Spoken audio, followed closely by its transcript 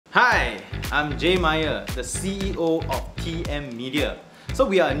Hi, I'm Jmiah, the CEO of TM Media. So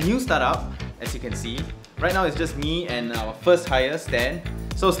we are a new startup, as you can see. Right now it's just me and our first hire, Stan.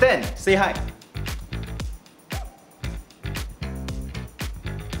 So Stan, say hi.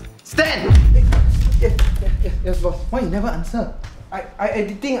 Stan! Yes, boss. Why you never answer? I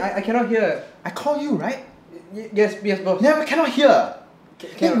editing. I cannot hear. I call you, right? Yes, boss. Never cannot hear.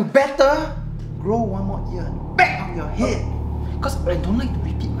 Then Cannot. you better grow one more ear back of your head. Because I don't like to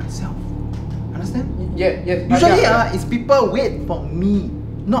repeat myself. Understand? Yes. Usually it's people wait for me,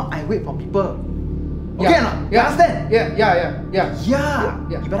 not I wait for people. Okay or not? You understand? Yeah. Yeah.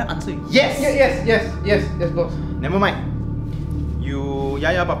 You better answer yes. Yes, boss. Never mind. You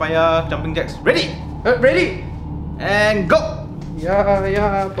yaya papaya jumping jacks ready? Ready? And go!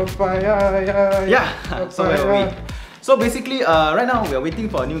 Yeah, papaya, Yeah. So where are we? So basically, right now we are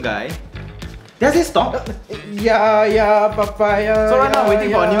waiting for a new guy. Does it stop? Yeah, papaya. So right now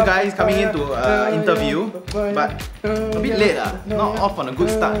waiting for a new guy. He's coming in to interview, but a bit late not off on a good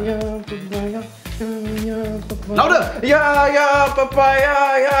start. Louder! Yeah,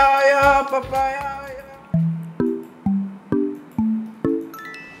 papaya.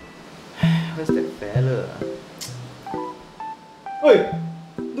 Where's that fella? Oi,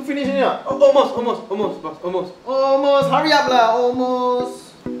 do finish ni ah? Almost, boss. Almost! Hurry up lah! Almost!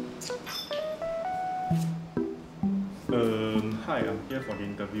 Hi, I'm here for the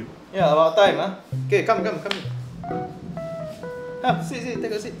interview. Yeah, about time Okay, come in. Sit,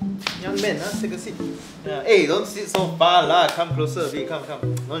 take a seat. Young man, take a seat. Hey, don't sit so far lah. Come closer a bit, come.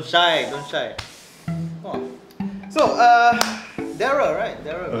 Don't shy. Oh. So, Darren, right?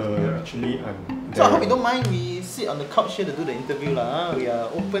 Darren. Actually, I'm Darren. So I hope you don't mind we sit on the couch here to do the interview lah. We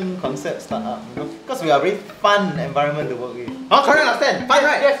are open concept startup, because we are a very fun environment to work with. Correct, understand? Fun,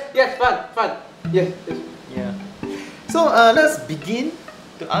 right? Yes, fun. Yes. Yeah. So let's begin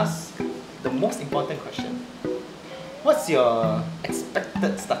to ask the most important question. What's your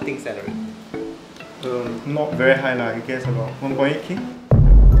expected starting salary? Not very high lah. I guess about 1.8k.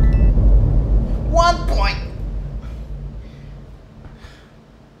 1 point.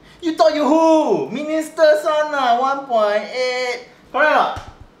 You thought you who? Minister son 1.8. Correct or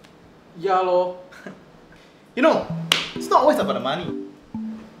not? Yeah lor. You know, it's not always about the money.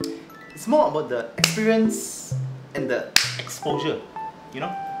 It's more about the experience and the exposure,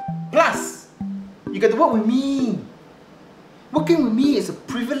 Plus, you get to work with me. Working with me is a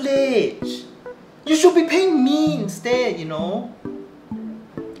privilege. You should be paying me instead,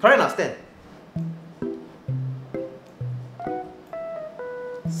 Correct or not, Stan?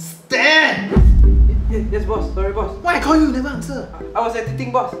 Stan! Yes, boss. Sorry, boss. Why I call you, you never answer? I was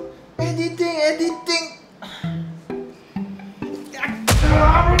editing, boss. Editing.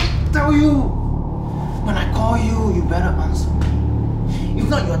 I tell you, when I call you, you better answer me. If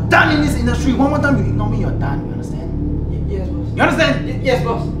not, you're done in this industry. One more time you ignore me, you're done. You understand? Yes, boss. You understand? Yes,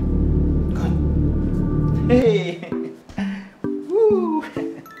 boss. Good. Hey. Woo.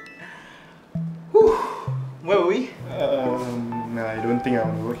 Woo. Where were we? I don't think I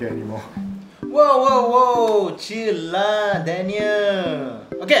want to work here anymore. Whoa. Chill lah, Daniel.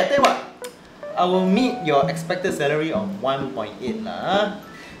 Okay, I tell you what. I will meet your expected salary of 1.8 lah.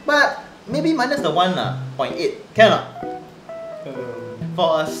 But maybe minus the 1.8. Can or not?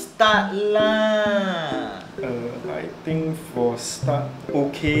 For a start lah. I think for start,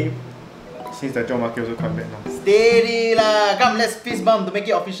 okay. Since the job market also quite bad now. Steady lah. Come, let's fist bump to make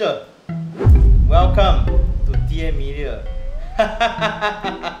it official. Welcome to TM Media.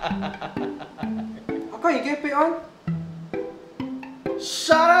 How come you get paid on?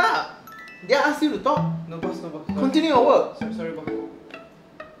 Shut up! Did I ask you to talk? No, boss. Continue your work. Sorry, boss.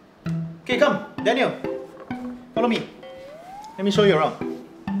 Okay, come, Daniel. Follow me. Let me show you around.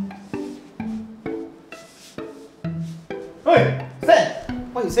 Hey, Stan!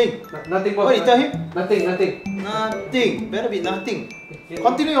 What are you saying? Nothing, boss. What did you tell him? Nothing. Nothing. Better be nothing. Yes.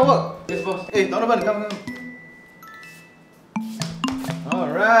 Continue your work. Yes, boss. Hey, Donovan, come.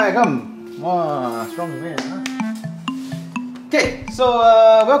 Alright, come. Wow, strong man, Okay, so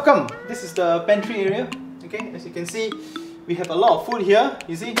welcome. This is the pantry area. Okay, as you can see, we have a lot of food here.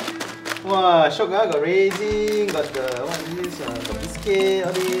 You see? Wow, shock, got raisin, got the got biscuit,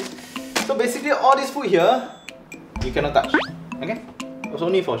 all this. So basically, all this food here, you cannot touch. Okay? It's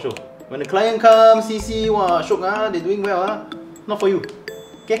only for show. When the client comes, see, wow, shock, they're doing well, not for you.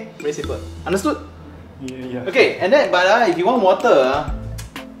 Okay? Very simple. Understood? Yeah. Okay, and then, but if you want water,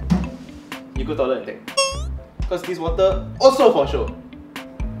 you go toilet and take. Because this water also for show.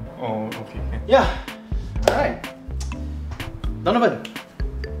 Oh, okay. Yeah. Alright. Donovan,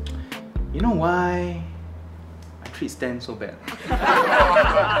 you know why I treat Stan so bad?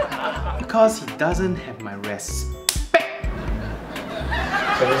 Because he doesn't have my respect.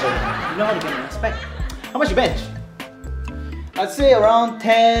 Sorry. You know how to get my respect? How much you bench? I'd say around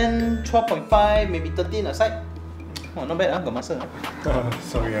 10, 12.5, maybe 13 aside. Oh, not bad, got muscle.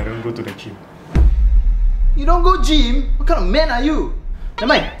 Sorry, I don't go to the gym. You don't go gym? What kind of man are you?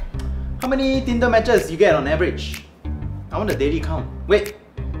 Never mind. How many Tinder matches you get on average? I want the daily count. Wait,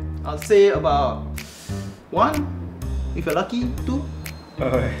 I'll say about 1, if you're lucky, 2.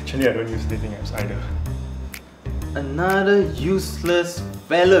 Actually, I don't use dating apps either. Another useless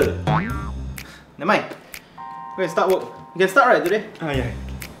fella. Never mind. Go and start work. You can start right today? Yeah.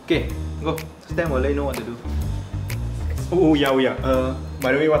 Okay, go. Stan will let you know what to do. Oh yeah.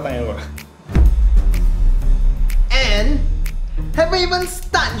 By the way, what time? And haven't even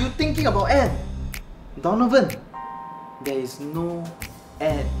started you thinking about Anne. Donovan, there is no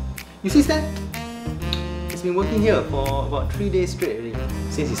Anne. You see Stan? He's been working here for about 3 days straight already,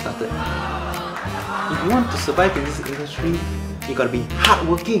 since he started. If you want to survive in this industry, you gotta be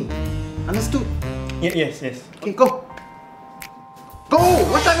hardworking. Understood? Yes. Okay, go! Go!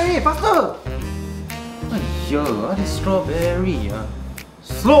 What time already? Faster! Aiyo, this strawberry.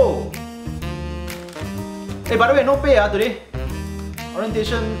 Slow! Hey, by the way, no pay today.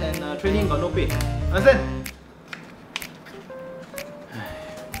 Orientation and training got no pay. Understand?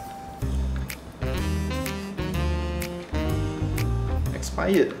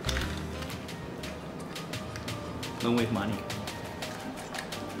 Expired. Don't waste money.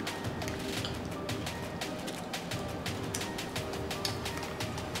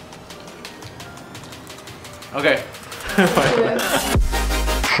 Okay.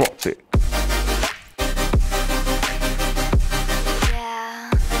 Tropic.